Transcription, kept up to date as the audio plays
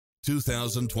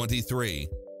2023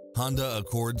 Honda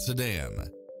Accord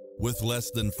Sedan. With less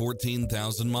than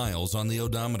 14,000 miles on the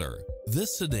odometer,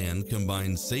 this sedan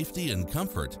combines safety and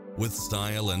comfort with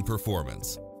style and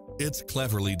performance. It's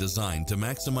cleverly designed to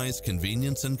maximize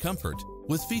convenience and comfort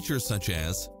with features such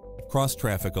as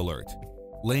cross-traffic alert,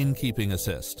 lane keeping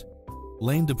assist,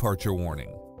 lane departure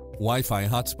warning, Wi-Fi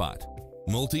hotspot,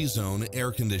 multi-zone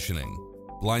air conditioning,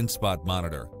 blind spot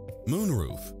monitor,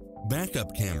 moonroof,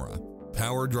 backup camera,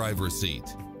 power driver seat,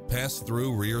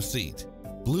 pass-through rear seat,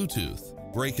 Bluetooth,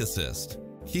 brake assist,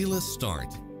 keyless start,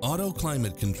 auto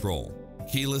climate control,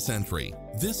 keyless entry.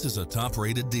 This is a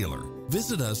top-rated dealer.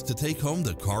 Visit us to take home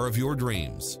the car of your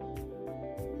dreams.